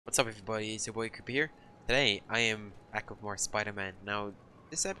What's up, everybody? It's your boy Creepy here. Today I am back with more Spider-Man. Now,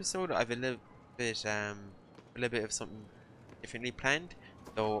 this episode I've a little bit of something differently planned.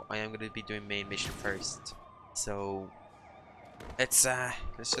 So I am going to be doing main mission first. So let's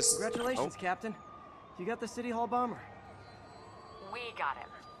just. Congratulations, Captain. You got the City Hall bomber. We got him.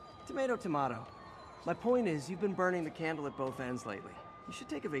 Tomato, tomato. My point is, you've been burning the candle at both ends lately. You should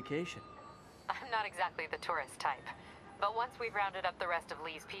take a vacation. I'm not exactly the tourist type. But once we've rounded up the rest of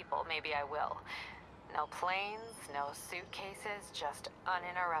Lee's people, maybe I will. No planes, no suitcases, just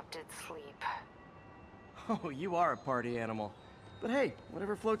uninterrupted sleep. Oh, you are a party animal. But hey,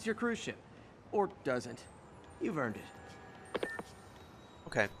 whatever floats your cruise ship. Or doesn't. You've earned it.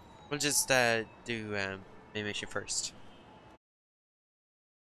 Okay, we'll just do main mission first.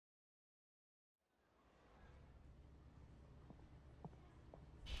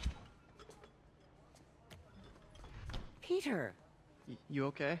 Peter, You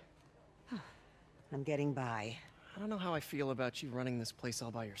okay? I'm getting by. I don't know how I feel about you running this place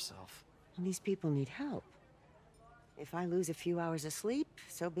all by yourself. And these people need help. If I lose a few hours of sleep,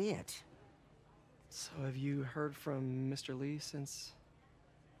 so be it. So have you heard from Mr. Lee since?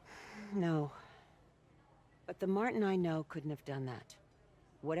 No. But the Martin I know couldn't have done that.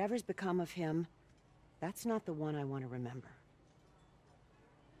 Whatever's become of him, that's not the one I want to remember.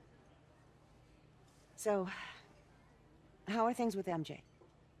 So, how are things with MJ?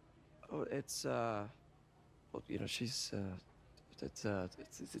 Oh, well, you know, she's,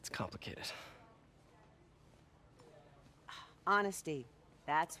 it's complicated. Honesty.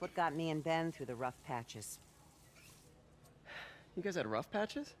 That's what got me and Ben through the rough patches. You guys had rough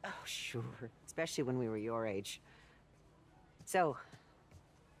patches? Oh, sure. Especially when we were your age. So,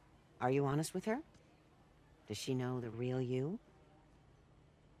 are you honest with her? Does she know the real you?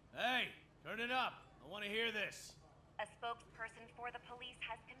 Hey, turn it up. I want to hear this. A spokesperson for the police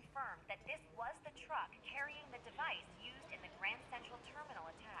has confirmed that this was the truck carrying the device used in the Grand Central Terminal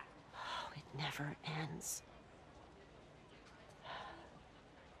attack. Oh, it never ends.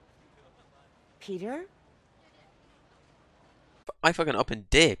 Peter? I fucking up and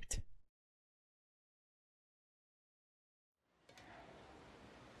dipped.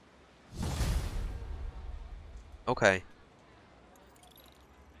 Okay.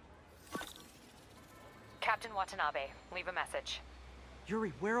 Captain Watanabe, leave a message.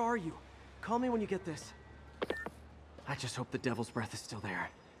 Yuri, where are you? Call me when you get this. I just hope the Devil's Breath is still there.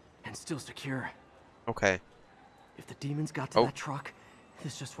 And still secure. Okay. If the demons got to that truck,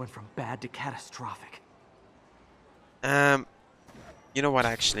 this just went from bad to catastrophic. You know what,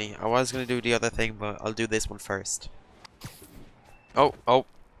 actually? I was gonna do the other thing, but I'll do this one first. Oh.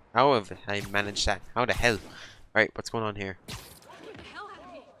 How have I managed that? How the hell? Right, what's going on here?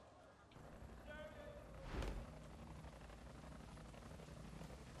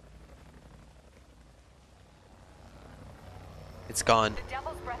 It's gone. The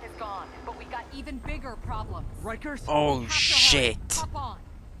Devil's Breath is gone, but we got even bigger problems. Rikers? Oh shit! Hop on.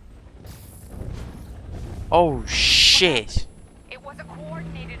 Oh shit! It was a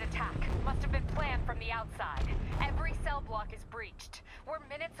coordinated attack. Must have been planned from the outside. Every cell block is breached. We're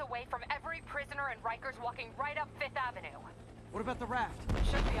minutes away from every prisoner and Rikers walking right up Fifth Avenue. What about the raft?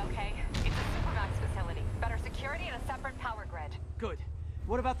 Should be okay. It's a Supermax facility. Better security and a separate power grid. Good.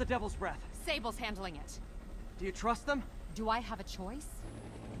 What about the Devil's Breath? Sable's handling it. Do you trust them? Do I have a choice?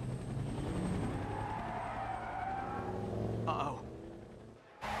 Uh-oh.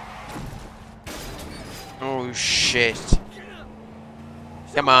 Oh shit!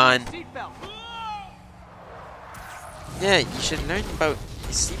 Come on! Seatbelt. Yeah, you should learn about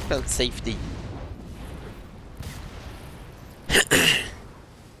seatbelt safety.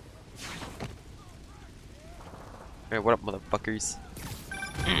 Alright, what up, motherfuckers?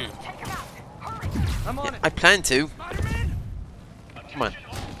 I'm on Yeah, it. I plan to. Spider-Man! Come on.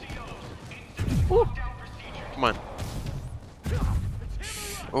 Woo. Come on.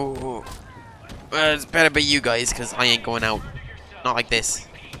 Oh. Well, it's better be you guys, because I ain't going out. Not like this.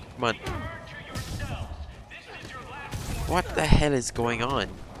 Come on. What the hell is going on?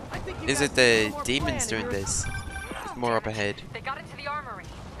 Is it the demons doing this? There's more up ahead. They got into the armory.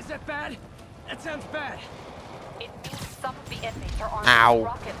 Is that bad? That sounds bad. It means some of the inmates are armed Ow. with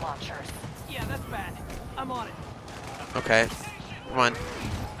rocket launchers. Yeah, that's bad. I'm on it. Okay. Come on.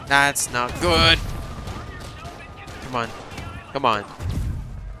 That's not good. Come on. Come on.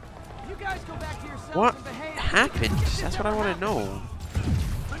 You guys go back to your cells What and behave. happened? That's what I want to know.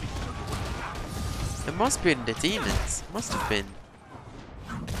 It must have been the demons. Must have been.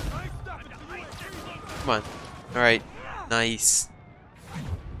 Come on. Alright. Nice.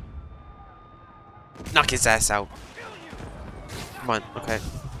 Knock his ass out. Come on. Okay.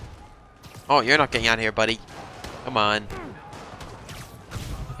 Oh, you're not getting out of here, buddy. Come on.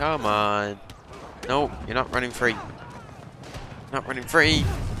 Come on. No, you're not running free. Not running free.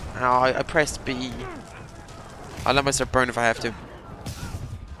 Oh, I pressed B. I'll let myself burn if I have to.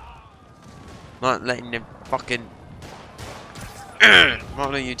 Not letting them fucking...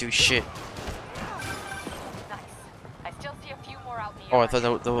 not letting you do shit. Nice. I still see a few more out in the Oh, I yard.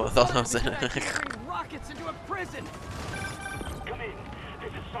 thought that was it. Carrying rockets into a prison.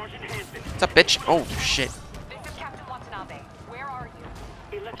 What's up, bitch? Oh, shit. This is Captain Watanabe. Where are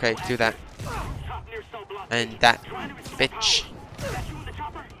you? Okay, do that. And that, bitch.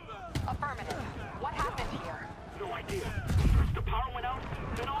 Affirmative. What happened here? No idea. The power went out,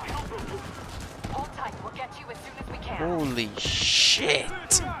 then all hell broke loose. Hold tight. We'll get you as soon as we can. Holy shit.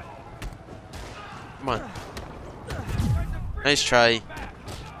 Come on. Nice try.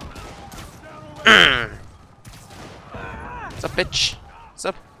 What's up, bitch? What's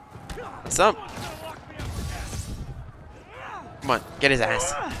up? What's up? Come on, get his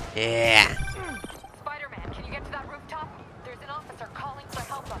ass. Yeah. Spider-Man, can you get to that rooftop? There's an officer calling for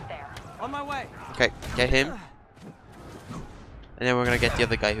help up there. On my way. Okay, get him. And then we're gonna get the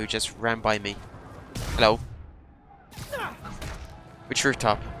other guy who just ran by me. Hello. Which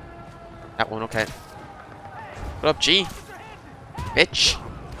rooftop? That one, okay. What up, G? Bitch.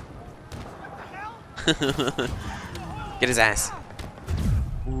 Get his ass.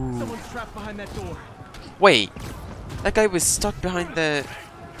 Someone's trapped behind that door. Wait. That guy was stuck behind the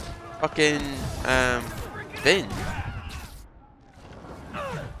fucking bin.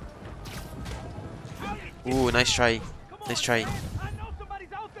 Ooh, nice try. Nice try.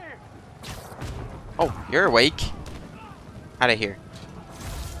 Oh, you're awake. Out of here.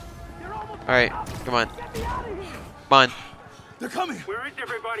 Alright, come on. Come on. They're coming. Where is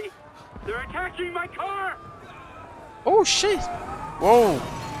everybody? They're attacking my car! Oh shit! Whoa!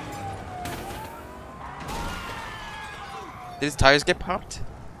 Did his tires get popped?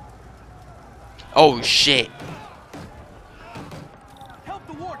 Oh shit! Help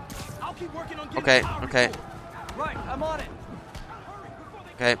the warden. I'll keep working on getting Okay, the power okay, restored. Right, I'm on it.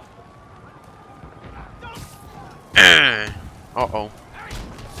 okay. Uh oh.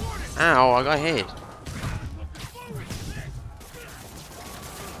 Ow, I got hit.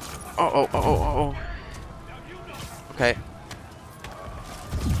 Oh. Okay.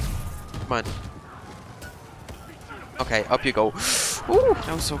 Come on. Okay, up you go. Ooh,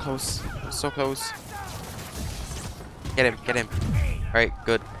 that was so close. That was so close. Get him, get him. Alright,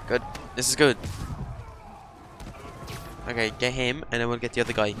 good, good. This is good. Okay, get him, and then we'll get the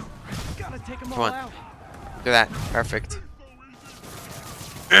other guy. Gotta take them Come all on. out. Do that. Perfect.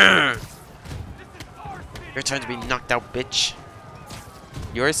 Your turn to be knocked out, bitch.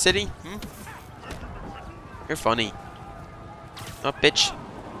 Your city? Hmm? You're funny. Oh, bitch.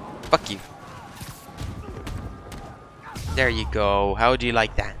 Fuck you. There you go. How do you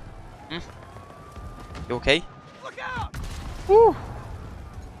like that? Hmm? You okay? Look out! Woo!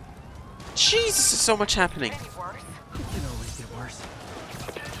 Jesus, there's so much happening. Any worse? It can always get worse.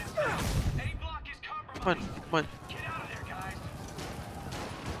 Any block is compromised. Come on, come on. Get out of there,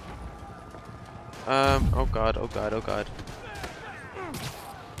 guys. Oh god, oh god, oh god.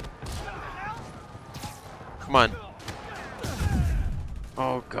 Come on.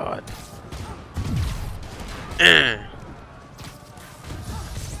 Oh god.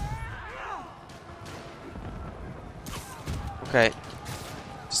 Okay.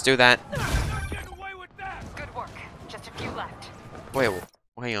 Just do that. Good work. Just a few left. Wait,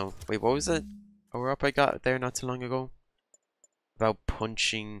 hang on. Wait, what was it? Power up I got there not too long ago? About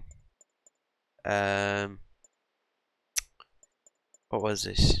punching... What was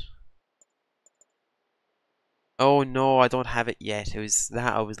it? Oh no, I don't have it yet. It was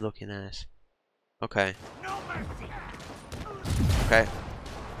that I was looking at. Okay. Okay.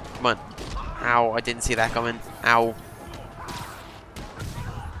 Come on. Ow, I didn't see that coming. Ow.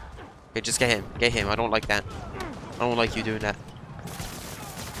 Okay, just get him. Get him. I don't like that. I don't like you doing that.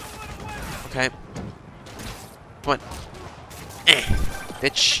 Okay. Come on.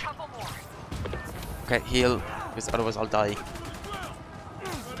 Bitch. Couple more. Okay, heal. Because otherwise I'll die.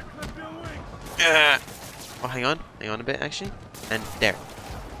 Oh, hang on. Hang on a bit, actually. And there.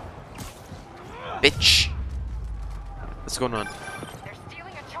 Bitch. What's going on? They're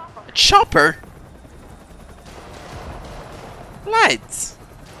stealing a chopper. A chopper? Lads.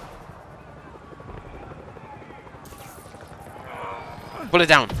 Pull it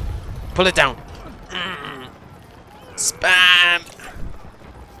down. Pull it down. Spam.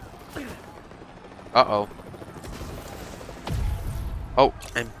 Uh-oh. Oh,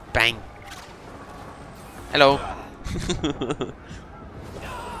 and bang.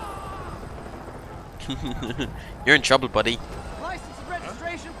 You're in trouble, buddy. License and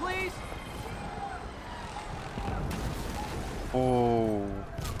registration, please. Oh.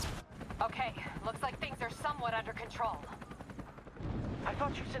 Okay, looks like things are somewhat under control. I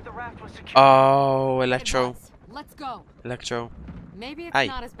thought you said the raft was secure. Oh, It Electro. was. Let's go. Electro. Maybe it's Hey.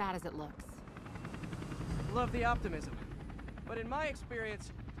 not as bad as it looks. Love the optimism. But in my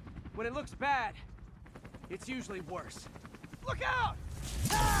experience, when it looks bad, it's usually worse. Look out!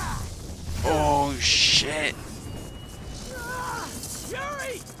 Oh, shit.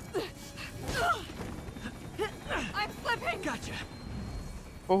 Yuri! I'm slipping. Gotcha.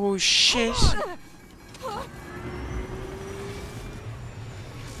 Oh, shit.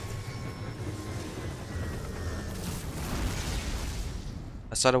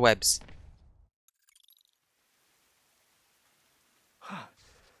 I saw the webs.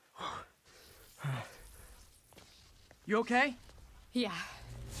 You okay? Yeah.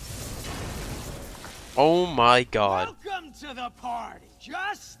 Oh my god. Welcome to the party.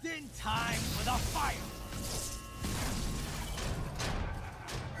 Just in time for the fire.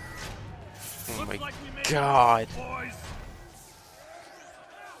 Oh Looks my like we made god. it, boys.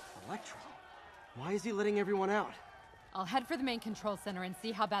 Electro? Why is he letting everyone out? I'll head for the main control center and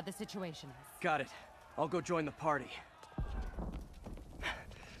see how bad the situation is. Got it. I'll go join the party.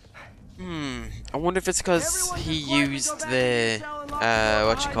 I wonder if it's because he used the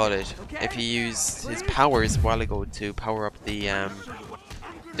what you call it? If he used his powers a while ago to power up the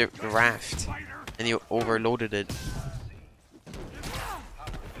raft and he overloaded it.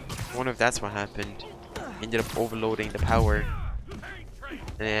 I wonder if that's what happened. He ended up overloading the power and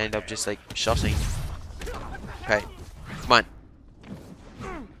they ended up just like shutting. Okay, come on.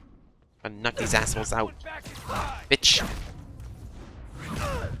 I'll knock these assholes out, bitch.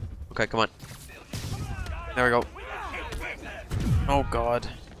 Okay, come on. There we go. Oh god.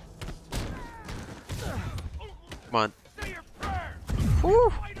 Come on.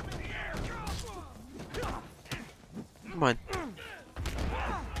 Woo. Come on.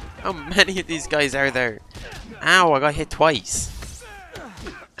 How many of these guys are there? Ow, I got hit twice.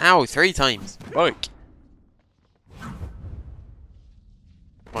 Ow, 3 times. Fuck. Come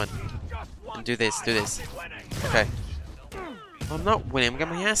on. Do this, do this. Okay. I'm not winning, I'm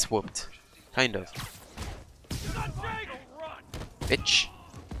getting my ass whooped. Kind of. Bitch.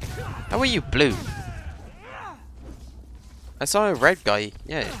 How are you blue? I saw a red guy,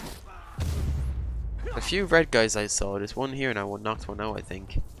 yeah. A few red guys I saw. There's one here and I knocked one out, I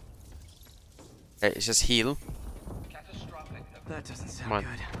think. Okay, it's just heal. That doesn't sound Come on.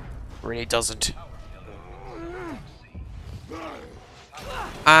 good. Really doesn't.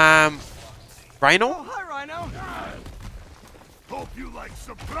 Rhino? Oh, hi, Rhino. Hope you like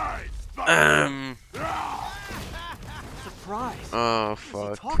surprise. Surprise. Oh What is he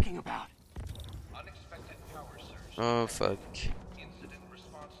fuck. talking about? Oh fuck.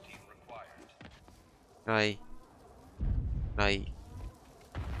 Hi. Hi. You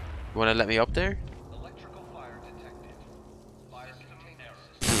wanna let me up there? Electrical fire detected. Fire containment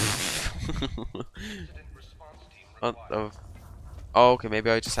system. Incident response team required. Oh, okay, maybe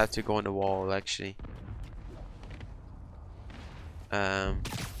I just have to go on the wall actually.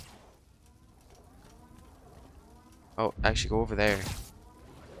 Oh, actually go over there.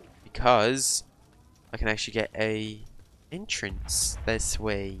 Because I can actually get a entrance this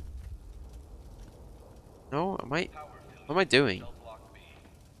way. No, am I? What am I doing?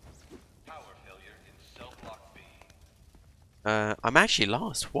 Power failure in cell block B. I'm actually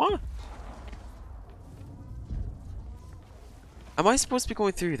lost. What? Am I supposed to be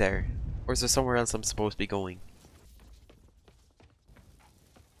going through there? Or is there somewhere else I'm supposed to be going?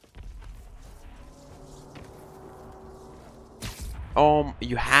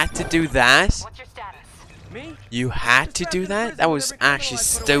 You had to do that? What's your status? Me? You had to do that? That was actually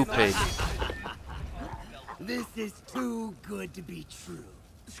stupid. This is too good to be true.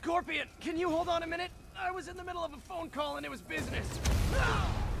 Scorpion, can you hold on a minute? I was in the middle of a phone call and it was business.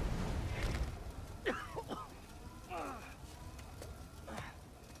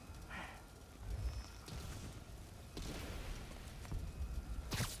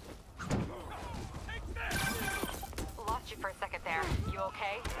 Lost you for a second there. You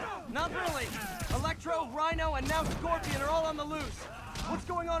okay? Not really. Electro, Rhino, and now Scorpion are all on the loose. What's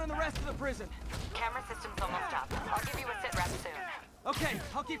going on in the rest of the prison? Camera system's almost up. I'll give you a sit rep soon. Okay,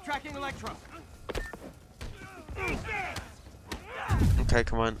 I'll keep tracking Electro. Okay,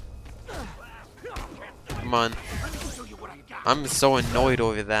 come on. Come on. I'm so annoyed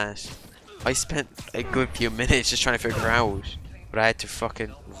over that. I spent a good few minutes just trying to figure out, but I had to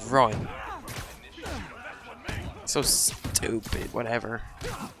fucking run. So stupid, whatever.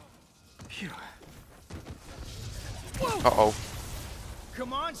 Phew. Uh-oh.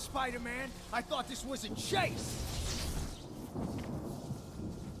 Come on, Spider-Man. I thought this was a chase.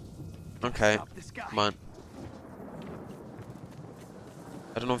 Okay. Stop this guy. Come on.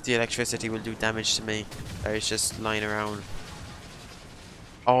 I don't know if the electricity will do damage to me. Or it's just lying around.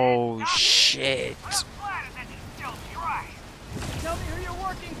 Oh, shit. Tell me who you're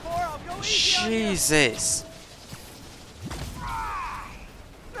working for. I'll go easy on you. Jesus.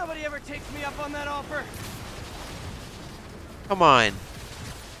 Nobody ever takes me up on that offer. Come on.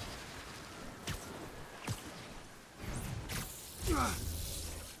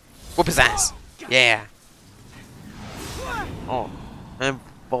 Whoop his ass. Yeah. Oh, I'm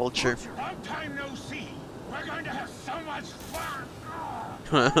Vulture. Long time no see. We're going to have so much fun.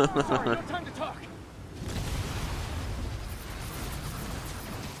 Sorry, no time to talk.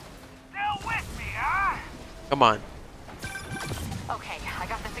 Still with me, huh? Come on. Okay, I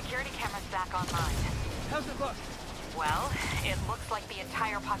got the security cameras back online. How's it look? Well, it looks like the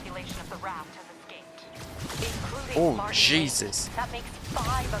entire population of the raft has escaped. Including Oh, Marty Jesus. Lane. That makes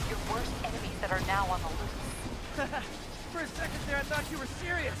 5 of your worst enemies that are now on the loose. For a second there, I thought you were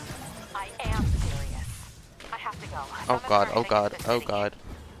serious. I am serious. I have to go. Oh Some god, are oh heading god, to the oh city. god.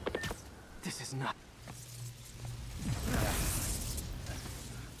 This is not.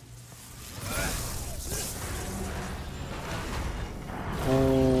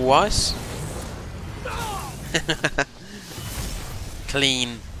 What?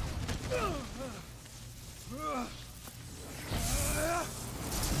 Clean.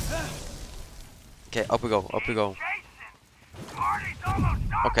 Okay, up we go, up we go.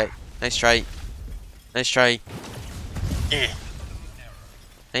 Okay, nice try. Nice try.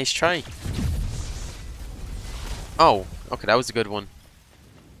 Nice try. Oh, okay, that was a good one.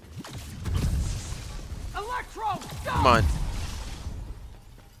 Electro, go! Come on.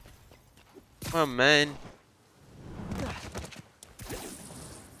 Come on, man.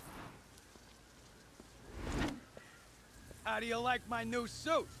 How do you like my new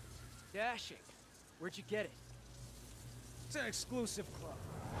suit? Dashing. Where'd you get it? It's an exclusive club.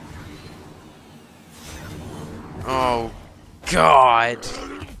 Oh, God.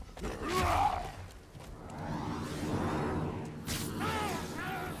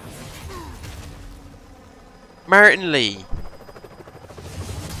 Martin Lee.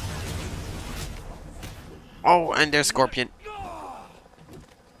 Oh, and there's Scorpion.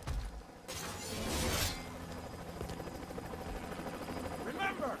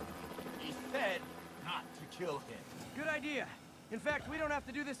 Remember, he said not to kill him. Good idea. In fact, we don't have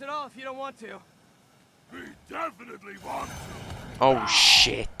to do this at all if you don't want to. We definitely want to. Oh,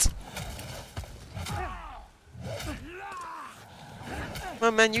 shit. Come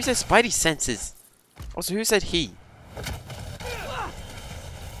on, man, use your spidey senses. Also, who said he?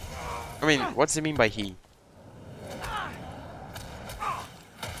 I mean, what does it mean by he?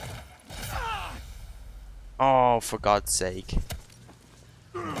 Oh, for God's sake.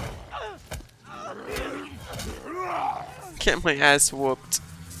 Get my ass whooped.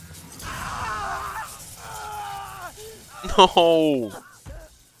 No!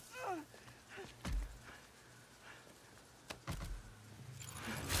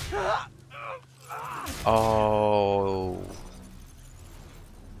 Oh.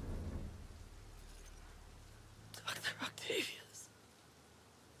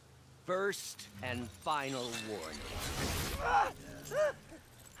 First and final warning.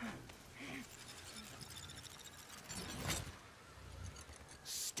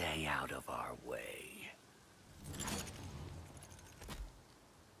 Stay out of our way.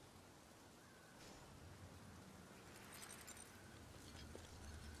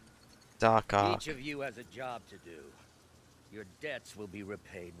 Daka. Each of you has a job to do. Your debts will be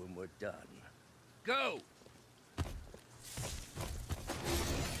repaid when we're done. Go!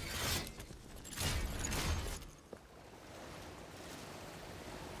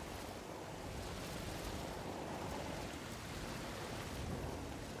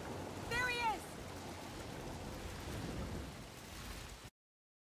 There he is!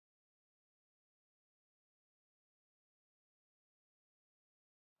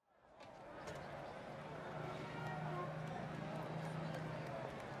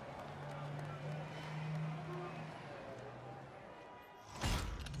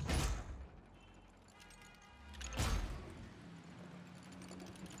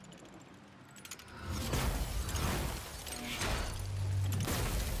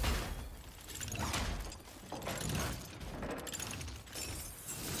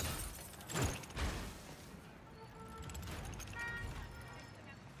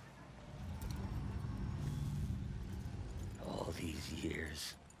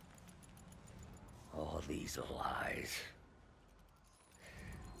 these lies.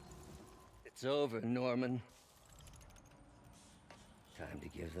 It's over, Norman. Time to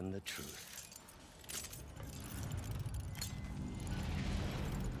give them the truth.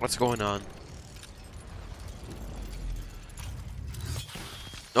 What's going on?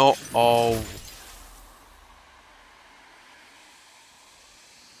 Oh, oh.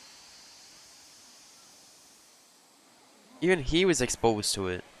 Even he was exposed to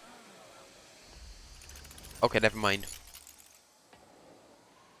it. Okay, never mind.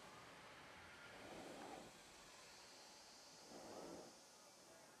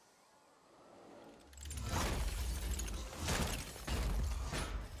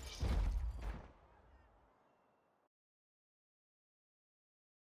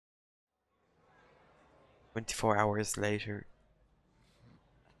 "24 hours later."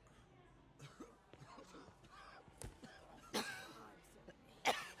 This is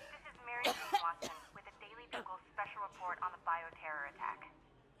Mary Jane Watson with a Daily Bugle special report on the bioterror attack.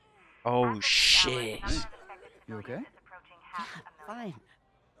 Oh shit. You okay? Fine.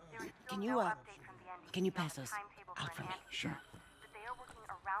 Can you pass those out for me? Sure. But they are working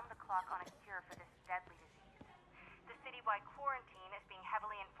around the clock on a cure for this deadly disease. The citywide quarantine is being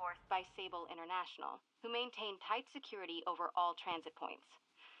heavily enforced by Sable International, who maintain tight security over all transit points.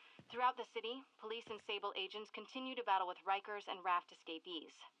 Throughout the city, police and Sable agents continue to battle with Rikers and Raft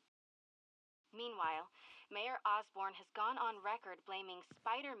escapees. Meanwhile, Mayor Osborn has gone on record blaming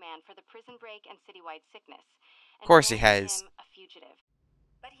Spider-Man for the prison break and citywide sickness. Of course he calling has. him a fugitive.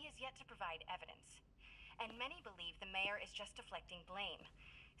 But he has yet to provide evidence. And many believe the mayor is just deflecting blame,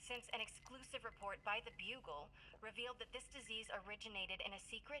 since an exclusive report by the Bugle revealed that this disease originated in a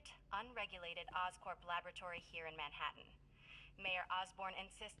secret, unregulated Oscorp laboratory here in Manhattan. Mayor Osborn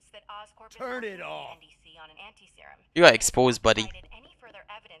insists that Oscorp Turn is it off. NDC on an anti-serum. You got exposed, buddy. Provided any further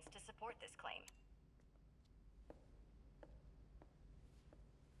evidence to support this claim.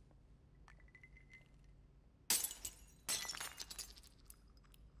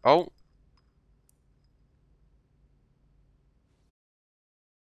 Oh.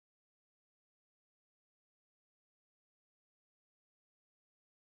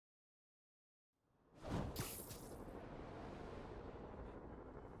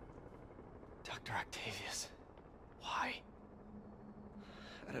 Dr. Octavius. Why?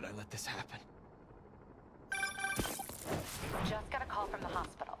 How did I let this happen? Just got a call from the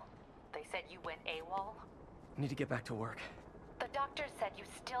hospital. They said you went AWOL. I need to get back to work. The doctor said you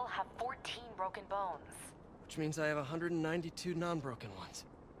still have 14 broken bones. Which means I have 192 non-broken ones.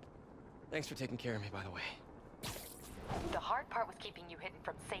 Thanks for taking care of me, by the way. The hard part was keeping you hidden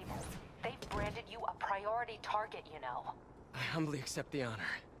from Sable. They've branded you a priority target, you know. I humbly accept the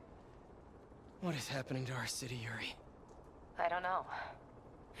honor. What is happening to our city, Yuri? I don't know.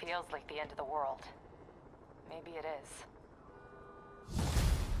 Feels like the end of the world. Maybe it is.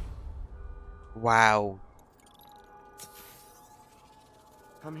 Wow.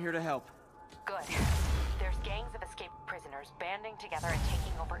 I'm here to help. Good. There's gangs of escaped prisoners banding together and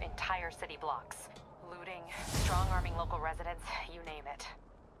taking over entire city blocks. Looting, strong-arming local residents, you name it.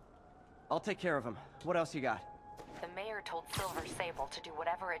 I'll take care of them. What else you got? The mayor told Silver Sable to do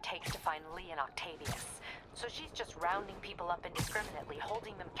whatever it takes to find Lee and Octavius. So she's just rounding people up indiscriminately,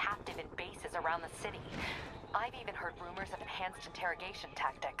 holding them captive in bases around the city. I've even heard rumors of enhanced interrogation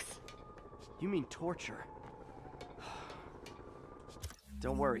tactics. You mean torture?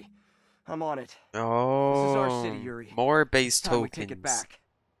 Don't worry. I'm on it. Oh. This is our city, Yuri. More base Time we tokens. take it back.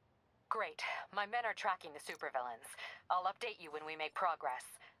 Great. My men are tracking the supervillains. I'll update you when we make progress.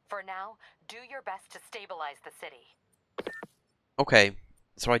 For now, do your best to stabilize the city. Okay,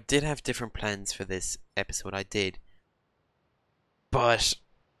 so I did have different plans for this episode, I did. But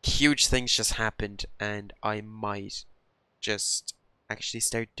huge things just happened, and I might just actually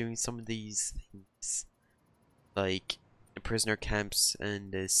start doing some of these things. Like the prisoner camps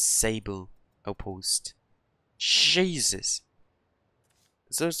and the Sable outpost. Jesus!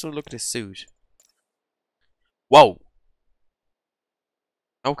 So look at the suit. Whoa!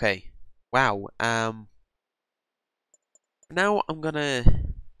 Okay. Wow. Now I'm gonna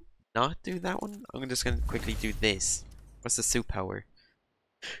not do that one. I'm just gonna quickly do this. What's the suit power?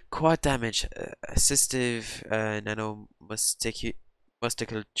 Quad damage, assistive,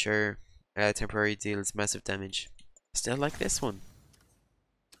 musculature, temporary deals massive damage. Still like this one.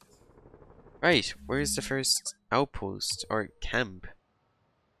 Right, where's the first outpost or camp?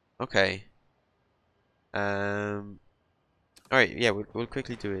 Okay. Alright, yeah, we'll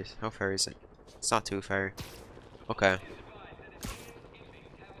quickly do it. How far is it? It's not too far. Okay.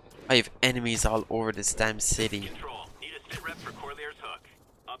 I have enemies all over this damn city. Control. Need a sit rep for Corlair's Hook.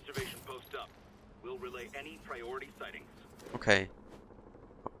 Observation post up. We'll relay any priority sightings. Okay.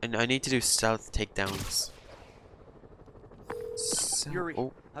 And I need to do stealth takedowns. So, Yuri,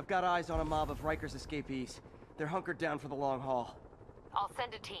 oh, I've got eyes on a mob of Riker's escapees. They're hunkered down for the long haul. I'll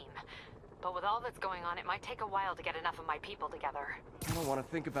send a team. But with all that's going on, it might take a while to get enough of my people together. I don't want to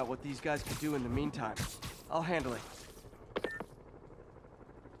think about what these guys could do in the meantime. I'll handle it.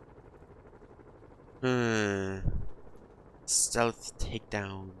 Stealth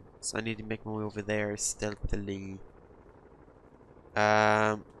takedowns. I need to make my way over there stealthily.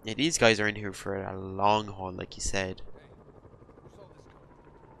 Yeah, these guys are in here for a long haul, like you said.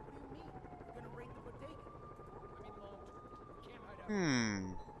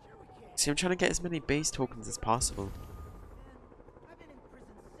 See, I'm trying to get as many base tokens as possible. I've been in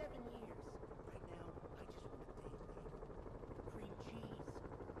prison 7 years. Right now, I just want a cream cheese.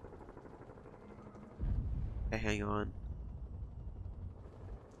 Okay, hang on.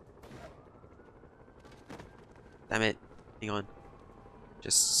 Damn it. Hang on.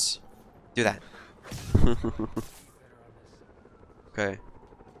 Just do that. Okay.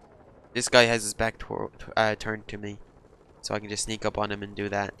 This guy has his back turned to me. So I can just sneak up on him and do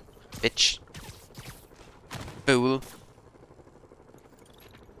that. Bitch. Fool.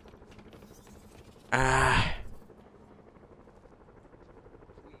 Ah.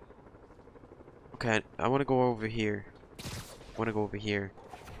 Okay, I want to go over here. I want to go over here.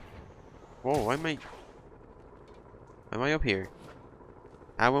 Whoa, why am I... Am I up here?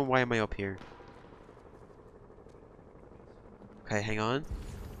 How and why am I up here? Okay, hang on.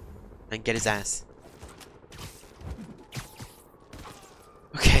 And get his ass.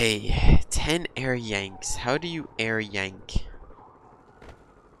 Okay, 10 air yanks. How do you air yank?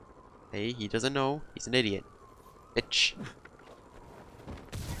 Hey, he doesn't know. He's an idiot. Bitch.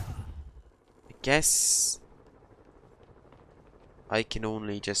 I guess I can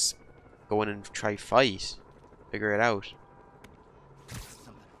only just go in and try fight. Figure it out.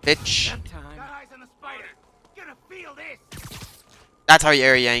 Bitch. Got eyes on the spider. Gonna feel this. That's how you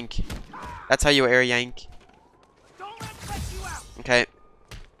air yank. That's how you air yank. Don't let it let you out. Okay.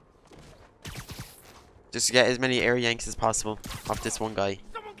 Just get as many air yanks as possible off this one guy.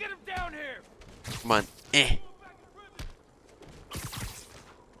 Someone get him down here. Come on. Eh.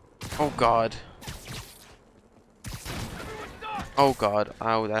 Oh god. Oh god.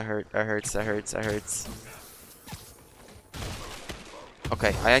 Ow, that hurt. That hurts. That hurts. That hurts.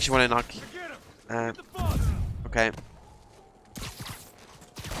 Okay, I actually want to knock. Okay.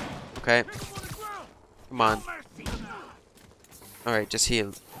 Okay. Come on. Alright, just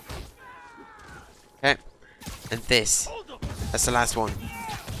heal. Okay. And this. That's the last one.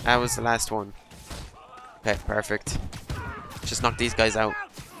 That was the last one. Okay, perfect. Just knock these guys out.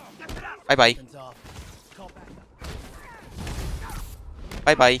 Bye bye.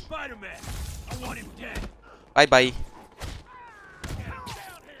 Bye bye. Spider-Man. I want him dead. Bye bye.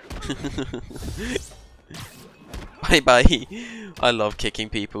 Bye bye. I love kicking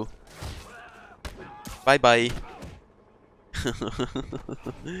people. Bye bye.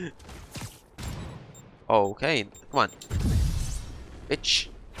 Okay, come on. Bitch.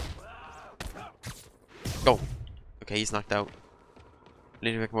 Go. Okay, he's knocked out. I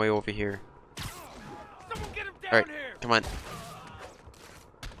need to make my way over here. Alright, come on.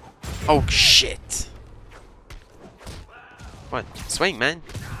 Oh shit. Come on, swing, man.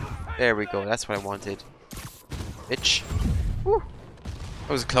 There we go, that's what I wanted. Bitch. Woo.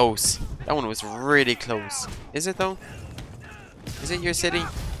 That was close. That one was really close. Is it though? Is it your city?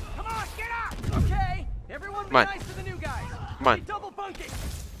 Come on, get up! Okay, everyone be nice to the new guys. Come on. Double bunking.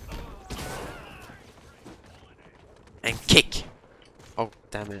 And kick. Oh,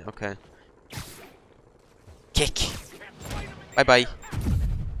 damn it. Okay. Kick. Bye bye.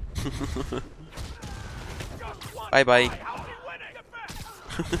 Bye bye.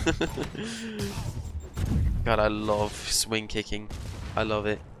 God, I love swing kicking. I love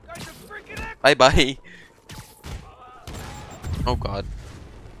it. Bye bye. Oh god.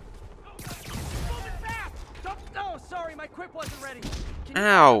 Oh, sorry, my quip wasn't ready. Can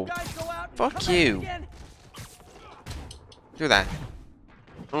Ow. guys go out and Fuck come at you. it again? Do that.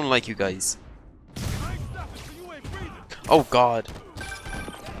 I don't like you guys. Oh god.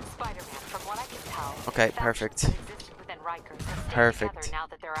 Spider-Man, from what I can tell, Okay, perfect. within Rikers have stayed Perfect. together now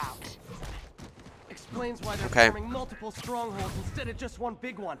that they're out. Explains why they're Okay. forming multiple strongholds instead of just one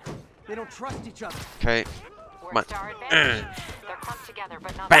big one. They don't trust each other. Okay. Where's our advantage? They're clumped together,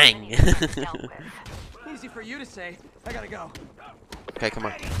 but not Bang. so many of them dealt with. Easy for you to say. I gotta go. Okay, come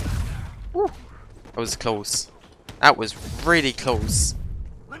on. Woo. That was close. That was really close.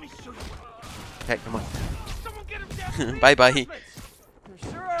 Let me show you. Okay, come on. Someone get him down. Bye bye. There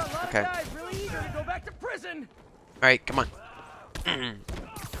sure are a lot Okay. That guy's really eager to go back to prison. Alright, come on.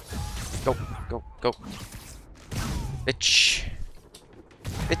 Go, go, go. Bitch.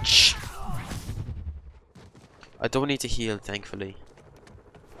 Bitch. I don't need to heal, thankfully.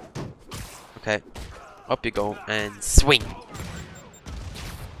 Okay. Up you go and swing.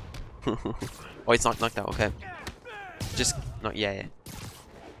 Oh, it's not knocked out. Okay. Just not yeah.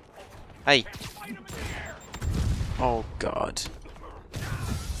 Hey. Oh God.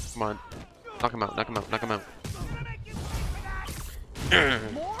 Come on. Knock him out. Knock him out. Knock him out.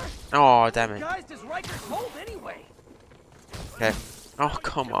 Oh damn it. Guys, does Rikers hold anyway? Okay. Oh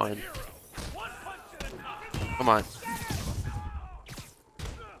come on. Come on.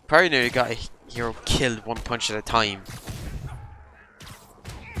 Probably nearly got a hero killed one punch at a time.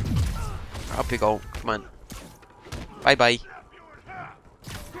 Up you go. Come on. Bye bye.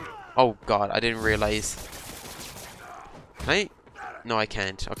 Oh God, I didn't realize. Can I? No, I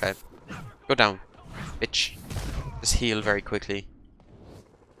can't. Okay. Go down. Bitch. Just heal very quickly.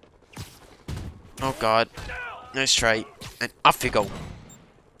 Oh God. Nice try. And off you go.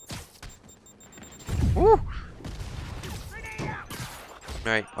 Woo!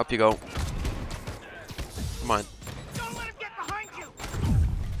 Alright, up you go. Come on.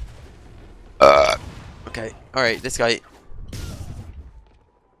 Okay. Alright, this guy.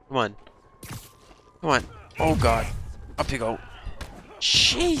 Come on. Come on. Oh God. Up you go.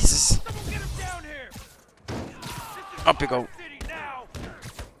 Jesus. Up you go.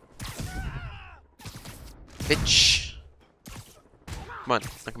 Bitch. Come on.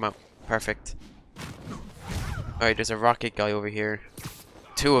 Knock him out. Perfect. Alright, there's a rocket guy over here.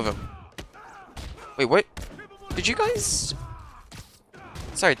 Two of them. Wait, what? Did you guys...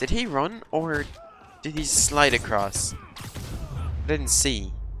 Sorry, did he run or did he slide across? I didn't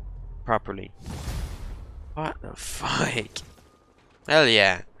see properly. What the fuck? Hell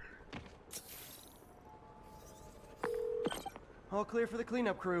yeah. All clear for the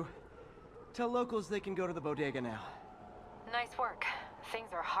cleanup crew. Tell locals they can go to the bodega now. Nice work. Things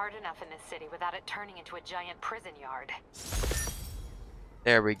are hard enough in this city without it turning into a giant prison yard.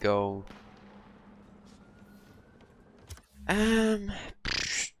 There we go.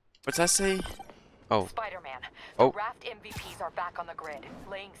 What's that say? Oh. Spider-Man, the Raft MVPs are back on the grid,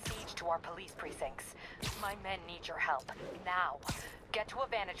 laying siege to our police precincts. My men need your help, now. Get to a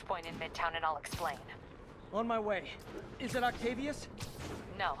vantage point in Midtown and I'll explain. On my way. Is it Octavius?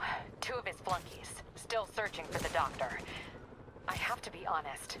 No, two of his flunkies, still searching for the doctor. I have to be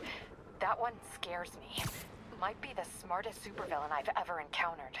honest, that one scares me. Might be the smartest supervillain I've ever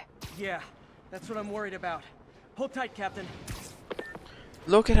encountered. Yeah, that's what I'm worried about. Hold tight, Captain.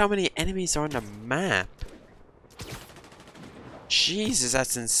 Look at how many enemies are on the map. Jesus,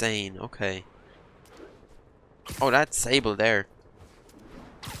 that's insane. Okay. Oh, that's Sable there.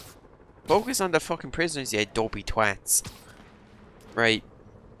 Focus on the fucking prisoners, you dopey twats. Right.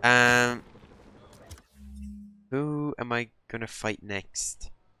 Who am I gonna fight next?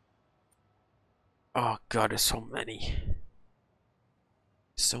 Oh God, there's so many.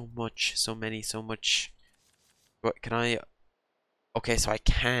 So much, so many, so much. What can I... Okay, so I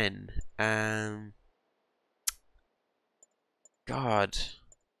can. God.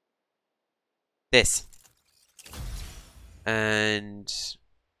 This. And...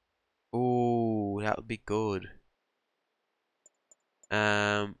 Ooh, that would be good.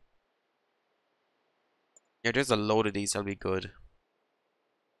 Yeah, there's a load of these, that'll be good.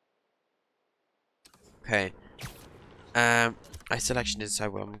 Okay. I still actually need to decide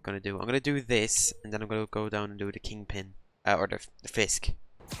what I'm gonna do. I'm gonna do this, and then I'm gonna go down and do the Kingpin. Or the Fisk.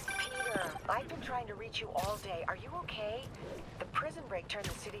 Peter, I've been trying to reach you all day. Are you okay? The prison break turned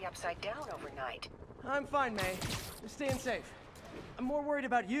the city upside down overnight. I'm fine, May. I'm staying safe. I'm more worried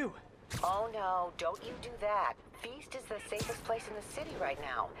about you. Oh no, don't you do that. Feast is the safest place in the city right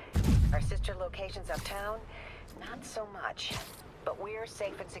now. Our sister locations uptown, not so much. But we're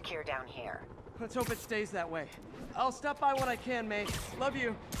safe and secure down here. Let's hope it stays that way. I'll stop by when I can, May. Love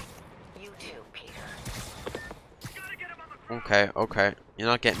you. You too, Peter. Okay, okay. You're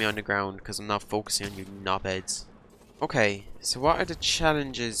not getting me on the ground because I'm not focusing on you knobheads. Okay, so what are the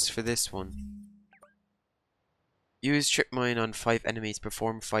challenges for this one? Use trip mine on 5 enemies,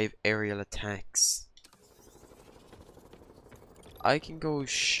 perform 5 aerial attacks. I can go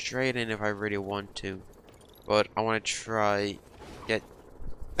straight in if I really want to, but I want to try get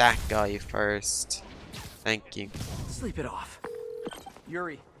that guy first. Thank you. Sleep it off.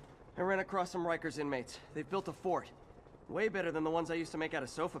 Yuri, I ran across some Rikers inmates. They've built a fort. Way better than the ones I used to make out of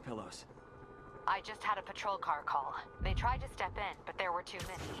sofa pillows. I just had a patrol car call. They tried to step in, but there were too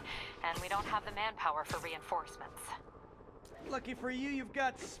many, and we don't have the manpower for reinforcements. Lucky for you, you've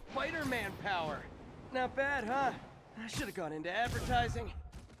got Spider-Man power. Not bad, huh? I should have gone into advertising.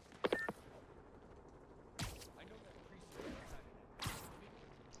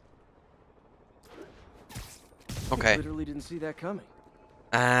 Okay. Literally didn't see that coming.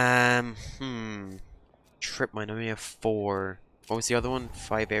 Trip mine, I only have 4. What was the other one?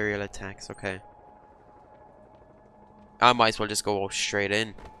 5 aerial attacks, okay. I might as well just go straight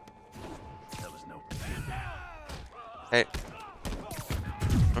in. There was no. Hey.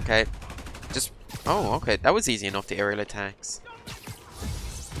 Okay. Just... Oh, okay. That was easy enough, the aerial attacks.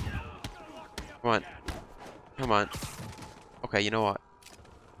 Come on. Come on. Okay, you know what?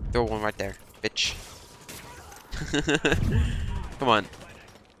 Throw one right there, bitch. Come on.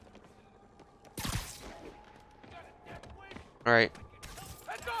 Alright.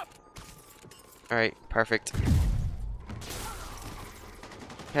 Alright, perfect.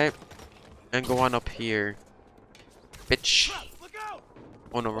 Okay. And go on up here. Bitch.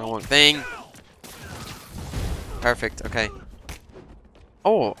 Oh no, wrong thing. Perfect, okay.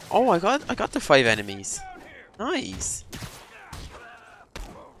 Oh, I got the 5 enemies. Nice.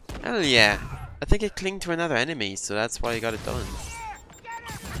 Hell yeah. I think it clinged to another enemy, so that's why I got it done.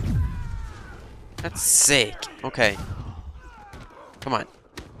 That's sick. Okay. Come on.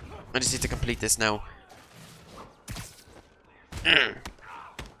 I just need to complete this now.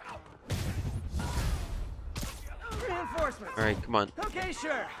 Reinforcements. Alright, come on. Okay,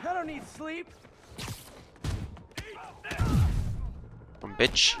 sure. I don't need sleep. Come on,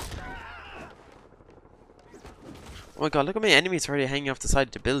 bitch. Oh my god, look how many enemies already hanging off the side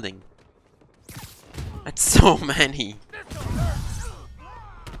of the building. That's so many.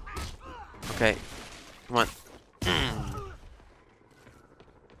 Okay. Come on.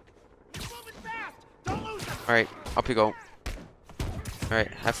 Alright, up you go.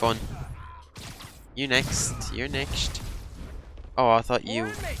 Alright, have fun. You next. You're next. Oh, I thought you...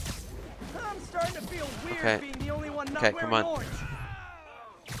 I'm starting to feel weird Okay. being the only one not Okay, come on. orange.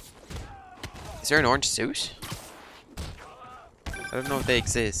 Is there an orange suit? I don't know if they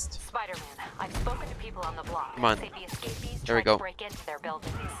exist. Spider-Man, I've spoken to people on the block. Come on. Say the escapees There we tried go. to break into their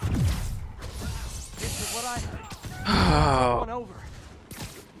buildings. This is what I heard. Oh. One over.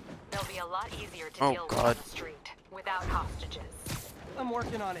 They'll be a lot easier to Oh, deal with God. on the street without hostages. I'm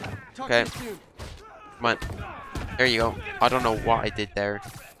working on it. Talk Okay. to you soon. Come on. There you go. I don't know what I did there.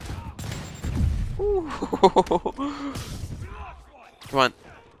 Ooh. Come on.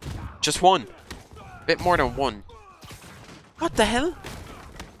 Just one. Bit more than one. What the hell?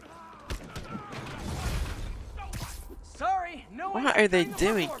 Sorry, no. What are they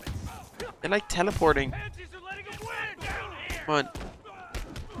doing? They're like teleporting. Come on.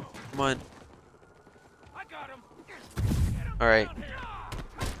 Come on. Alright.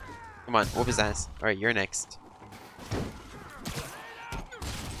 Come on, whoop his ass. Alright, you're next.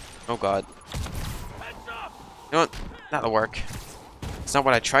 Oh god. You know what? That'll work. It's not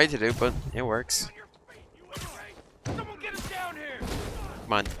what I tried to do, but it works. Come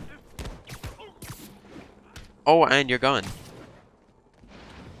on. Oh, and you're gone.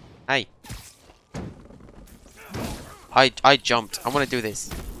 Hi. I jumped. I want to do this.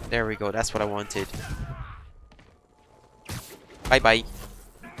 There we go. That's what I wanted. Bye bye.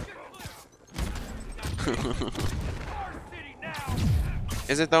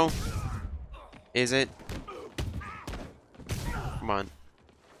 Is it though? Is it? Come on.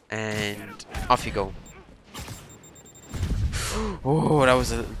 And off you go. Oh, that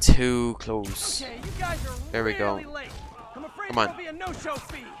was a little too close. Okay, you guys are There we go. really late. I'm afraid Come on. there'll be a no-show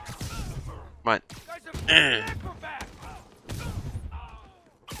fee. Come on.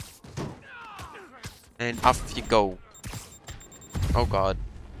 And off you go. Oh god.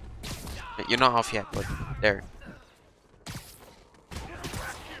 You're not off yet, but there.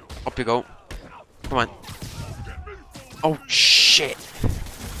 Up you go. Come on. Oh shit.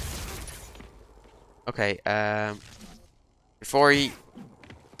 Okay, before he...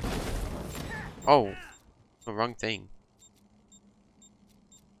 Oh. The wrong thing.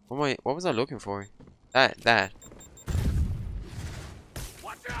 What was I looking for? That.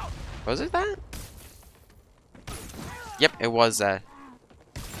 Was it that? Yep, it was that.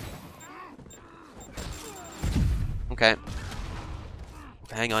 Okay.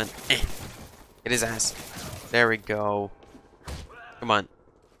 Hang on. Get his ass. There we go. Come on.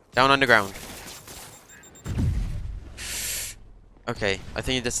 Down on the ground. Okay, I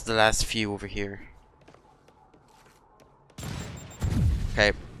think this is the last few over here.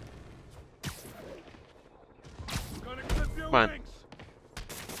 Okay. Come on.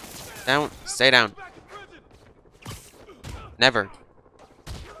 Down. Stay down. Never.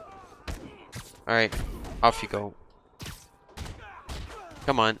 Alright. Off you go.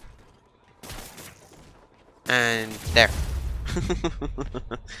 Come on. And there.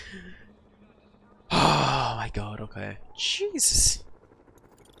 Oh my god, okay. Jesus.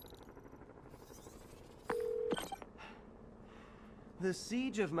 The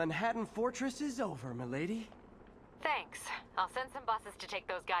siege of Manhattan Fortress is over, milady. Thanks. I'll send some buses to take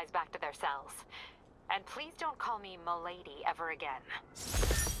those guys back to their cells. And please don't call me milady ever again.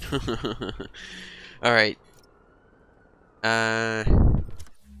 Alright.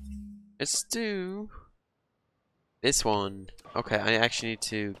 Let's do this one. Okay, I actually need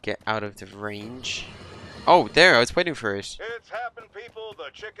to get out of the range. Oh, there, I was waiting for it. It's happened, people.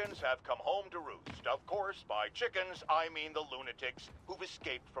 The chickens have come home to roost. Of course, by chickens, I mean the lunatics who've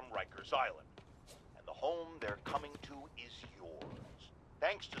escaped from Rikers Island. And the home they're coming to is yours.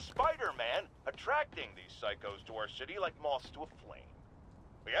 Thanks to Spider-Man attracting these psychos to our city like moths to a flame.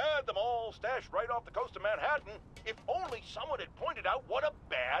 We had them all stashed right off the coast of Manhattan. If only someone had pointed out what a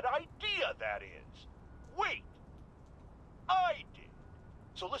bad idea that is. Wait. I did.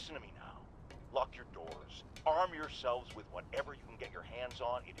 So listen to me now. Lock your doors. Arm yourselves with whatever you can get your hands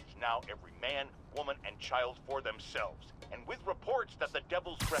on. It is now every man, woman, and child for themselves. And with reports that the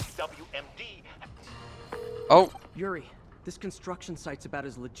Devil's Breath WMD... Oh. Yuri, this construction site's about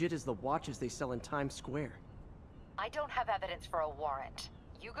as legit as the watches they sell in Times Square. I don't have evidence for a warrant.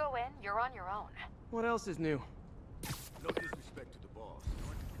 You go in, you're on your own. What else is new? No disrespect to the boss,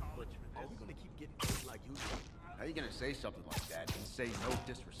 but are we gonna keep getting paid like usual? How you gonna say something like that and say no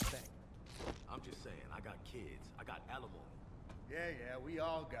disrespect? I'm just saying, I got kids, I got alimony. Yeah, we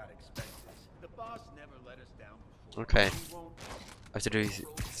all got expenses. The boss never let us down before. Okay. What I have to do is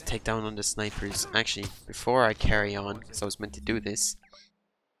take down on the snipers. Actually, before I carry on, because I was meant to do this.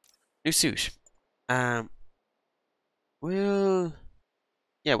 New suit. We'll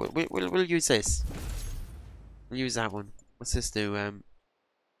use this. We'll use that one. What's this do?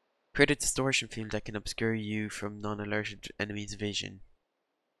 Create a distortion field that can obscure you from non-alerted enemies' vision.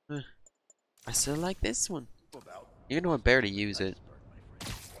 I still like this one. Even though I barely use it.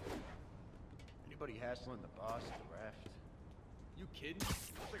 Anybody hassling the boss at the raft? You kidding?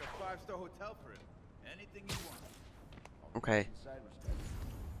 It's like a 5-star hotel for him. Anything you want. Okay.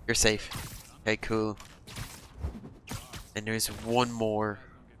 You're safe. Okay, cool. And there's one more.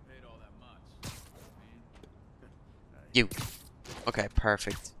 You. Okay,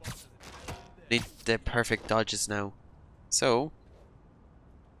 perfect. Need the perfect dodges now. So.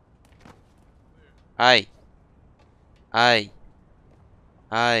 Aye.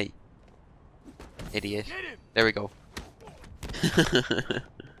 Idiot. There we go.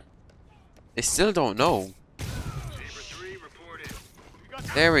 They still don't know.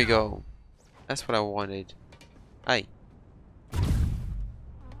 There we go. That's what I wanted. Aye. Come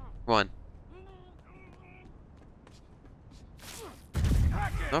on.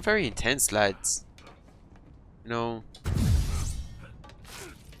 Not very intense, lads. You know.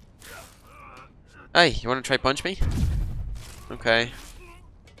 Hey, you wanna try punch me? Okay.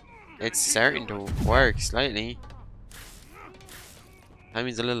 It's starting to work slightly.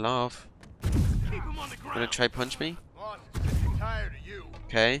 Timing's a little off. Wanna try punch me?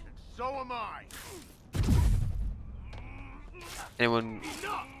 Okay. So am I. Anyone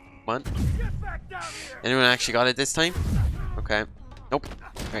want? Anyone actually got it this time? Okay. Nope.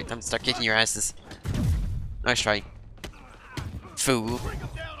 Alright, time to start kicking your asses. Nice try. Fool.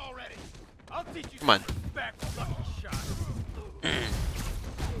 Come on.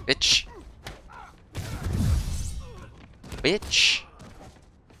 Bitch. Bitch.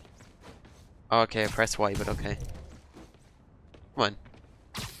 Okay, press Y, but okay. Come on.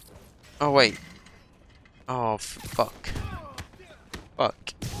 Oh, wait. Oh, fuck.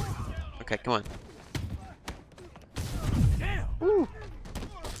 Fuck. Okay, come on. Woo.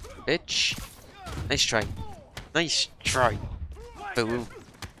 Bitch. Nice try. Nice try. Fool.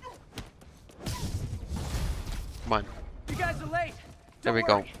 Come on. You guys are late. There we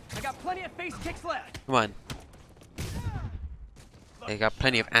go. I got plenty of face kicks left. Come on. They got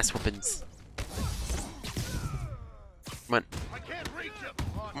plenty of ass whoopings. Come on.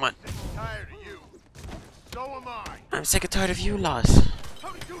 Come on. So am I. I'm sick and tired of you lot.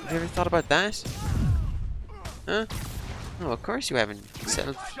 Have you ever thought about that? Huh? No, of course you haven't.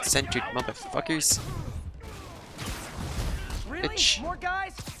 Self-centered motherfuckers. Really? Bitch. More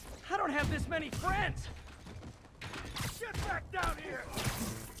guys? I don't have this many friends. Get back down here.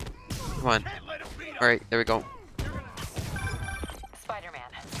 Come on. Alright, there we go.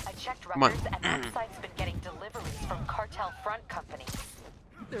 Spider-Man, I checked Come on. records and that site's been getting deliveries from cartel front companies.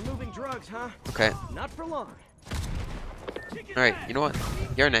 They're moving drugs, huh? Okay. Not for long. Alright, you know what?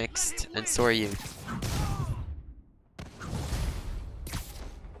 You're next, and so are you.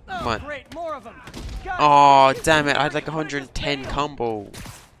 Come on. Great, more of them. Oh, damn it. I had like 110 combo.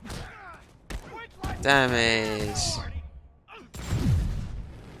 Damn it.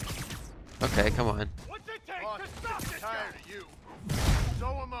 Okay, come on.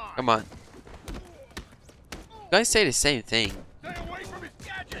 Come on. You guys say the same thing.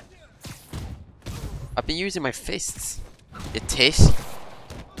 I've been using my fists. You tit.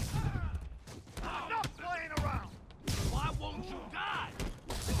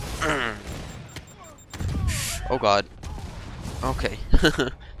 Oh god. Okay.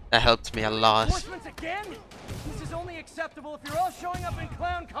 That helped me a lot. Reinforcements again? This is only acceptable if you're all showing up in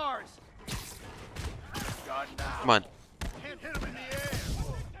clown cars. Come on.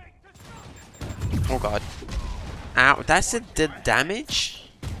 Oh god. Ow, that's the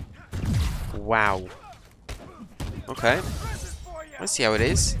damage? Wow. Okay. Let's see how it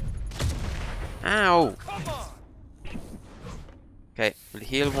is. Ow. Okay, we'll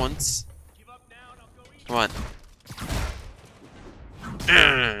heal once. Come on.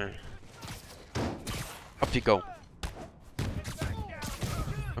 Up you go.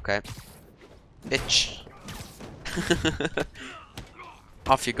 Okay. Bitch.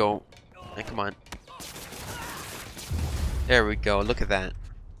 Off you go. And come on. There we go. Look at that.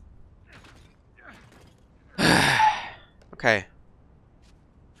 Okay.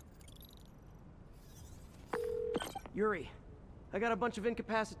 Yuri, I got a bunch of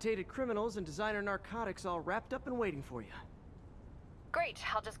incapacitated criminals and designer narcotics all wrapped up and waiting for you. Great.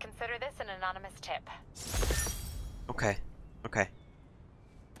 I'll just consider this an anonymous tip. Okay. Okay.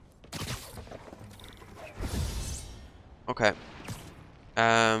 Okay.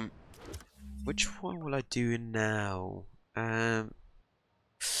 Which one will I do now? I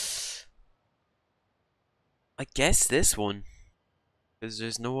guess this one. Because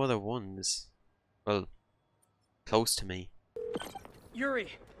there's no other ones. Well, close to me. Yuri,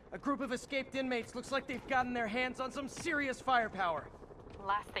 a group of escaped inmates looks like they've gotten their hands on some serious firepower.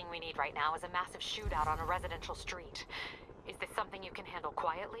 Last thing we need right now is a massive shootout on a residential street. Is this something you can handle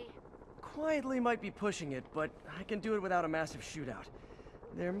quietly? Quietly might be pushing it, but I can do it without a massive shootout.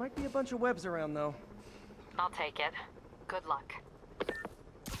 There might be a bunch of webs around, though. I'll take it. Good luck.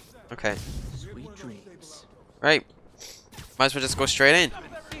 Okay. Sweet dreams. Right. Might as well just go straight in.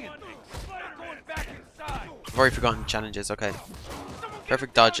 I've already forgotten challenges. Okay.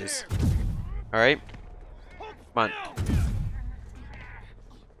 Perfect dodges. Alright. Come on.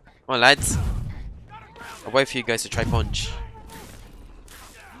 Come on, lads. I'll wait for you guys to try punch.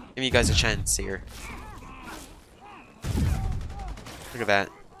 Give you guys a chance here. Look at that.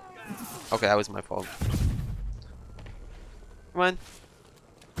 Okay, that was my fault. Come on.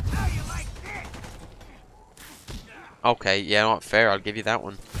 Okay, yeah, not fair. I'll give you that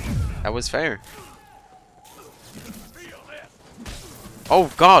one. That was fair.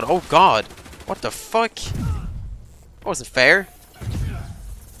 Oh god, oh god. What the fuck? That wasn't fair.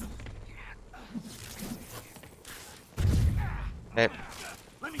 Okay.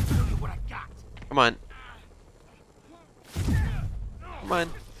 Come on. Come on.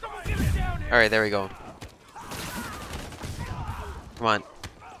 Alright, there we go. Come on.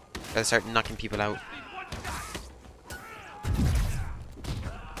 Gotta start knocking people out.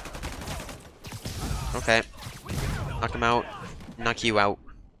 Okay. Knock him out. Knock you out.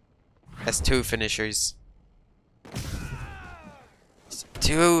 That's 2 finishers.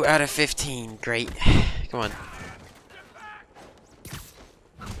 2 out of 15. Great. Come on.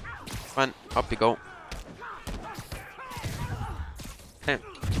 Come on. Up you go. Okay.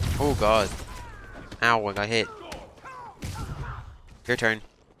 Oh god. Ow, I got hit. Your turn.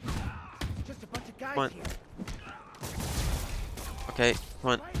 Come on. Okay,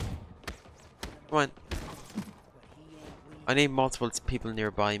 come on. Come on. I need multiple people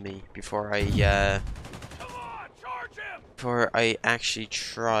nearby me before I actually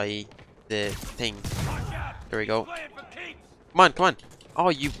try the thing. There we go. Come on, come on. Oh,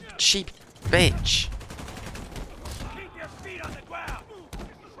 you cheap bitch.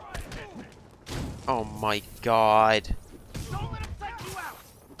 Oh my god.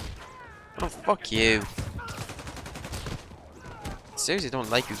 Oh, fuck you. Seriously,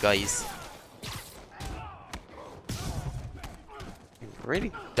 don't like you guys. You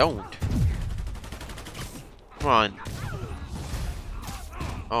really don't. Come on.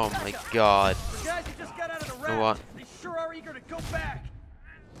 Oh my god. You know what? They sure are eager to go back.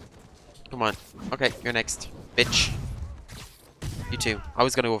 Come on. Okay, you're next, bitch. You too. I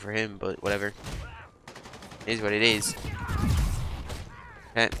was gonna go for him, but whatever. It is what it is.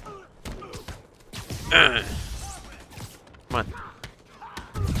 Okay. Come on.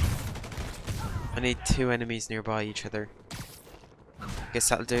 I need 2 enemies nearby each other. Guess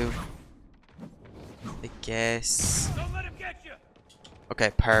that'll do. I guess. Don't let him get you.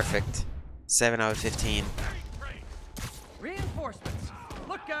 Okay, perfect. 7 out of 15. Reinforcements.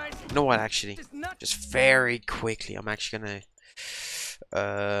 Look, guys. You know what? Actually, not just very quickly, I'm actually gonna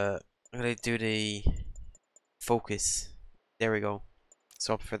do the focus. There we go.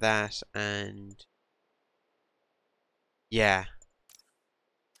 So up for that, and yeah.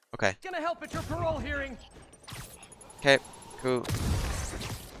 Okay. Gonna help at your parole hearing. Okay. Cool.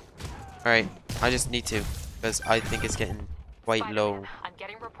 All right. I just need to, because I think it's getting quite low. I'm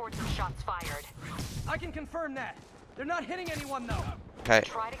getting reports of shots fired. I can confirm that. They're not hitting anyone though. Okay.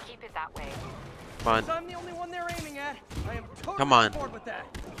 Try to keep it that way. Come on. Since I'm the only one they're aiming at, I am totally Come on. on board with that.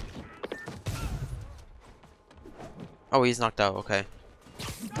 Oh, he's knocked out. Okay.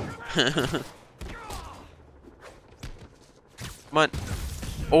 Come on.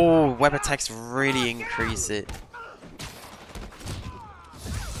 Oh, web attacks really increase it.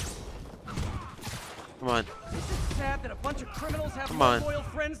 Come on. Is it sad that a bunch of criminals have Come more on. loyal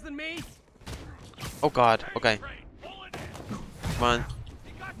friends than me? Oh god. Okay. Come on.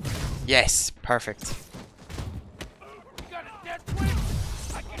 Yes. Perfect.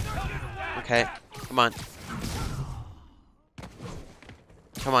 Okay. Come on.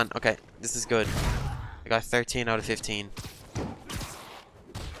 Come on. Okay. This is good. I got 13 out of 15.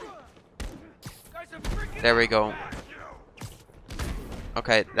 There we go.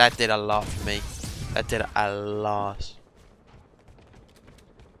 Okay, that did a lot for me. That did a lot.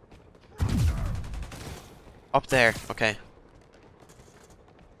 Up there. Okay.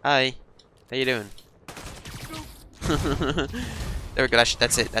 Hi. How you doing? There we go.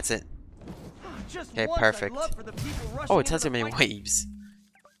 That's it. That's it. Okay, perfect. Oh, it tells you how many waves.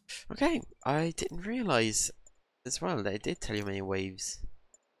 Okay, I didn't realize as well that it did tell you many waves.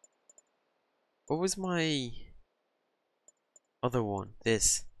 What was my other one?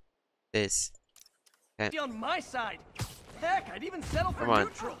 This. Okay. On my side. Heck, I'd even settle for Come on.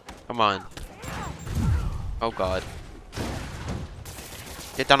 neutral. Come on. Oh god.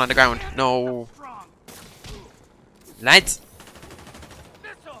 Get down on the ground. No. Lads.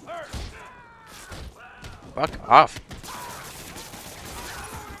 Fuck off.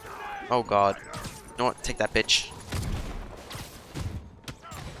 Oh god. You know what? Take that bitch.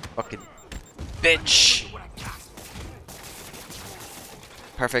 Fucking bitch.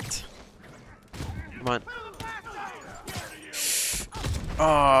 Perfect. Come on.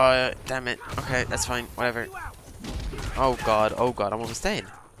 Oh, damn it. Okay, that's fine. Whatever. Oh god. Oh god. I'm almost dead.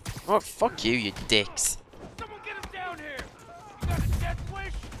 Oh, fuck you, you dicks.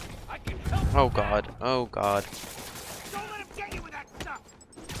 Oh god. Oh god.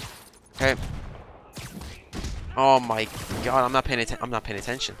 Okay. Oh my god, I'm not paying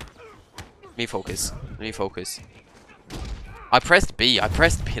attention. Let me focus. Let me focus. I pressed B.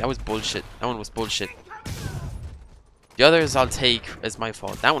 That was bullshit. That one was bullshit. The others I'll take as my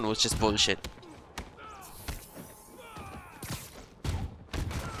fault. That one was just bullshit.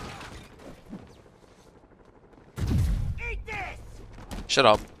 Shut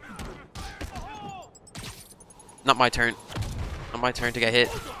up. Not my turn. Not my turn to get hit.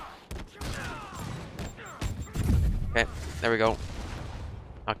 Okay, there we go.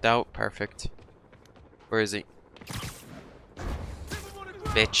 Knocked out. Perfect. Where is he?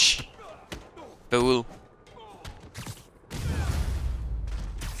 Bitch. Fool.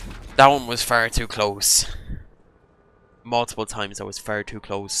 That one was far too close. Multiple times I was far too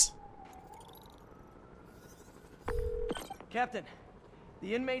close. Captain,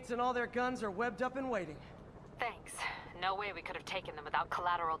 the inmates and all their guns are webbed up and waiting. Thanks. No way we could have taken them without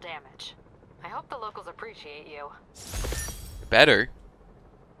collateral damage. I hope the locals appreciate you. Better.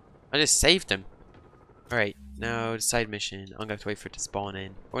 I just saved them. Alright, now the side mission. I'm gonna have to wait for it to spawn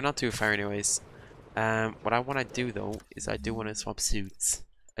in. We're not too far anyways. What I want to do though is I do want to swap suits.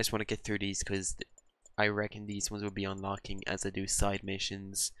 I just want to get through these because I reckon these ones will be unlocking as I do side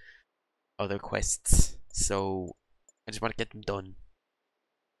missions, other quests. So I just want to get them done.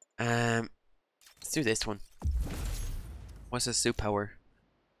 Let's do this one. What's the suit power?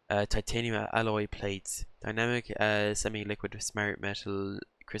 Titanium alloy plates. Dynamic semi-liquid smart metal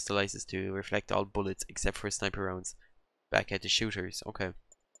crystallizes to reflect all bullets except for sniper rounds. Back at the shooters. Okay.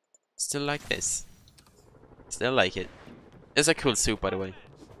 Still like this. Still like it. It's a cool suit, by the way.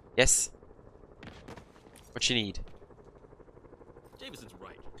 Yes? What you need? Jameson's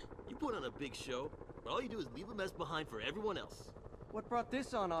right. You put on a big show, but all you do is leave a mess behind for everyone else. What brought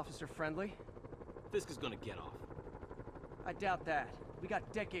this on, Officer Friendly? Fisk is gonna get off. I doubt that. We got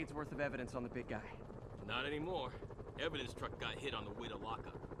decades worth of evidence on the big guy. Not anymore. Evidence truck got hit on the way to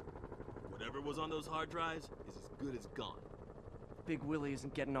lockup. Whatever was on those hard drives is as good as gone. Big Willie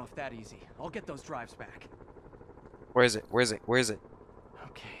isn't getting off that easy. I'll get those drives back. Where is it? Where is it? Where is it?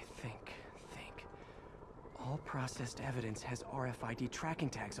 Okay, think. All processed evidence has RFID tracking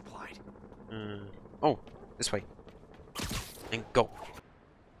tags applied. Oh, this way. And go.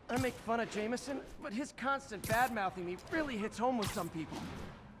 I make fun of Jameson, but his constant bad-mouthing me really hits home with some people.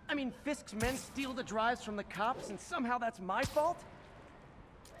 I mean, Fisk's men steal the drives from the cops, and somehow that's my fault?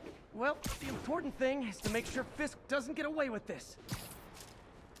 Well, the important thing is to make sure Fisk doesn't get away with this.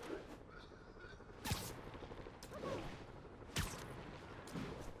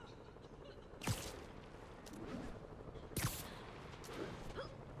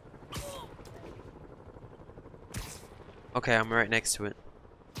 Okay, I'm right next to it.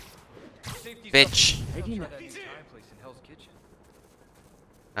 Bitch.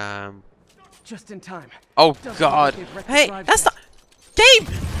 Just in time. Oh God. Hey, that's not game.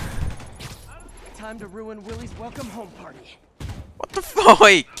 Time to ruin Willie's welcome home party. What the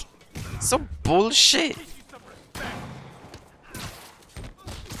fuck? So bullshit.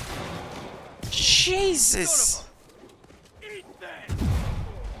 Jesus.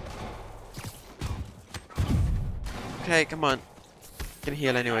 Okay, come on. Can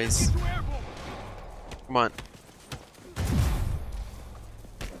heal anyways. Come on.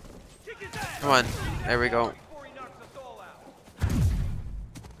 Come on. There we go.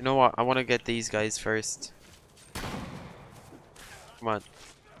 You know what? I want to get these guys first. Come on.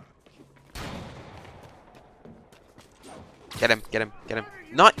 Get him, get him, get him.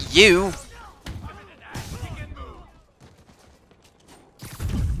 Not you!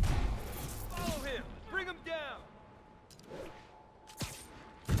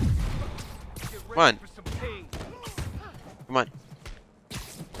 Come on. Come on.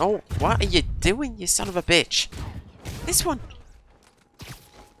 Oh, what are you doing, you son of a bitch? This one.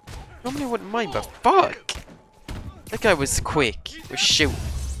 Normally I wouldn't mind, but fuck. That guy was quick. Was shooting.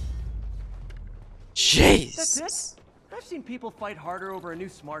 Jesus. That's it? I've seen people fight harder over a new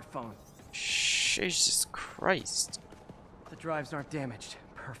smartphone. Jesus Christ. The drives aren't damaged.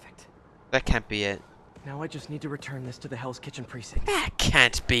 Perfect. That can't be it. Now I just need to return this to the Hell's Kitchen precinct. That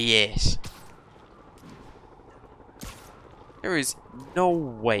can't be it. There is no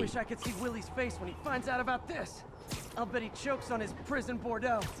way. Wish I could see Willie's face when he finds out about this. I'll bet he chokes on his prison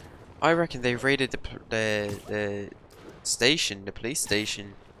Bordeaux. I reckon they raided the station, the police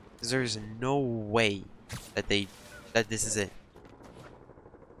station. There's no way that this is it.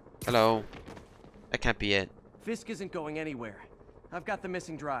 Hello. That can't be it. Fisk isn't going anywhere. I've got the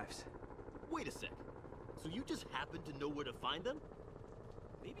missing drives. Wait a sec. So you just happen to know where to find them?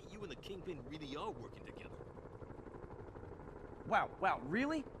 Maybe you and the Kingpin really are working together. Wow,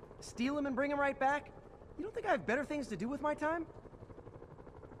 really? Steal him and bring him right back? You don't think I have better things to do with my time?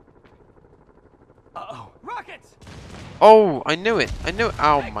 Uh-oh. Rockets! Oh, I knew it. I knew it.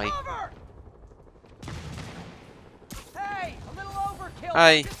 Oh my. Cover! Hey, a little overkill.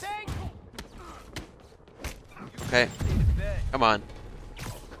 Hi. Okay. Come on.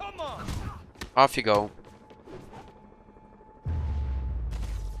 Come on. Off you go.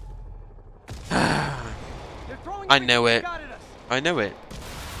 I knew it. I knew it.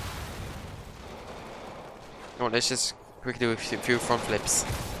 Come on, let's just quickly do a few front flips.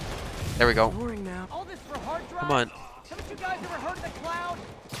 There we go. Come on.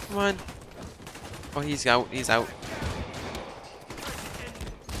 Come on. Oh, he's out. He's out.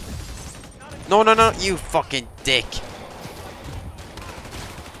 No, no, no. You fucking dick.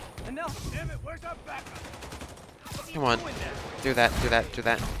 Come on. Do that. Do that. Do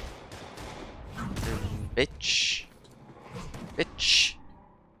that. Bitch. Bitch.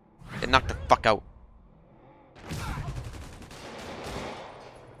 Get knocked the fuck out.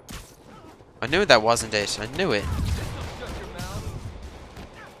 I knew that wasn't it. I knew it.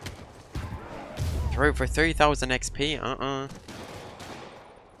 Throw for 3,000 XP?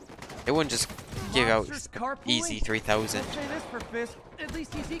 It wouldn't just give out easy 3,000. If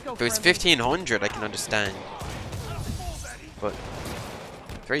it was 1,500, I can understand. But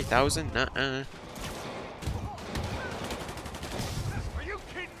 3,000? Nuh-uh.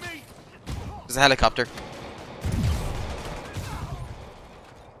 There's a helicopter.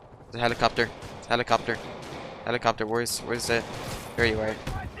 There's a helicopter. It's a helicopter. Helicopter. Where's it? There you are.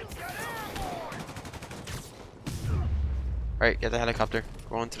 Alright, get the helicopter.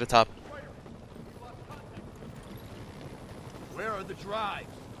 Go on to the top. Where are the drives?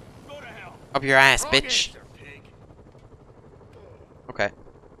 Go to hell. Up your ass, bitch. Okay.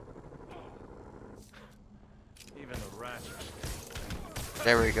 Even the rats are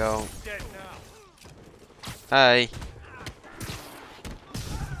there we go. Hi.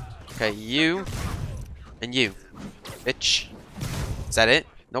 Okay, you and you, bitch. Is that it?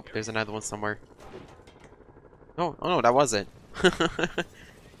 Nope, there's another one somewhere. No, oh no, that was it.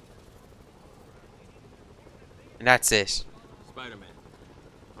 And that's it. Spider-Man,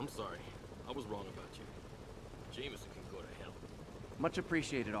 I'm sorry. I was wrong about you. Jameson can go to hell. Much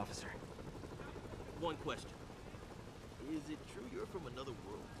appreciated, officer. One question. Is it true you're from another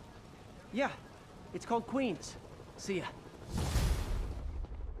world? Yeah, it's called Queens. See ya.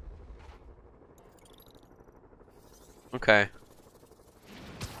 Okay.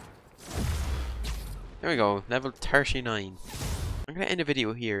 There we go, level 39. I'm gonna end the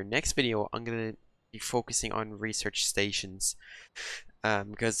video here. Next video, I'm gonna be focusing on research stations.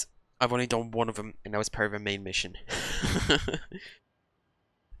 Because I've only done one of them, and that was part of a main mission.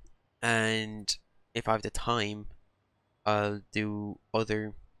 And if I have the time, I'll do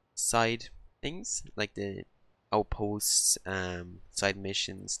other side things, like the outposts, side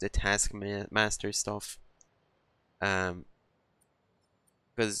missions, the taskmaster stuff. Because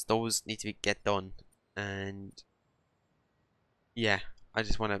those need to get done, and yeah, I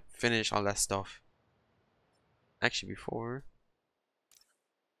just want to finish all that stuff. Actually, before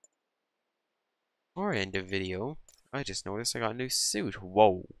I end the video, I just noticed I got a new suit.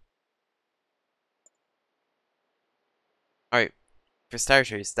 Whoa. Alright, for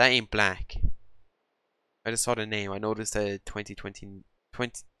starters, that ain't black. I just saw the name. I noticed the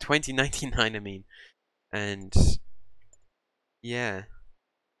 2099, I mean. And yeah,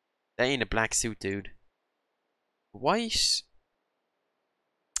 that ain't a black suit, dude. White,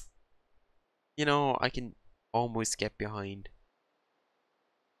 you know, I can almost get behind.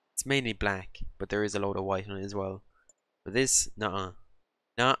 It's mainly black, but there is a load of white on it as well. But this, nuh-uh.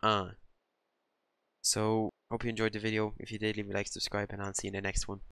 Nuh-uh. So, hope you enjoyed the video. If you did, leave a like, subscribe, and I'll see you in the next one.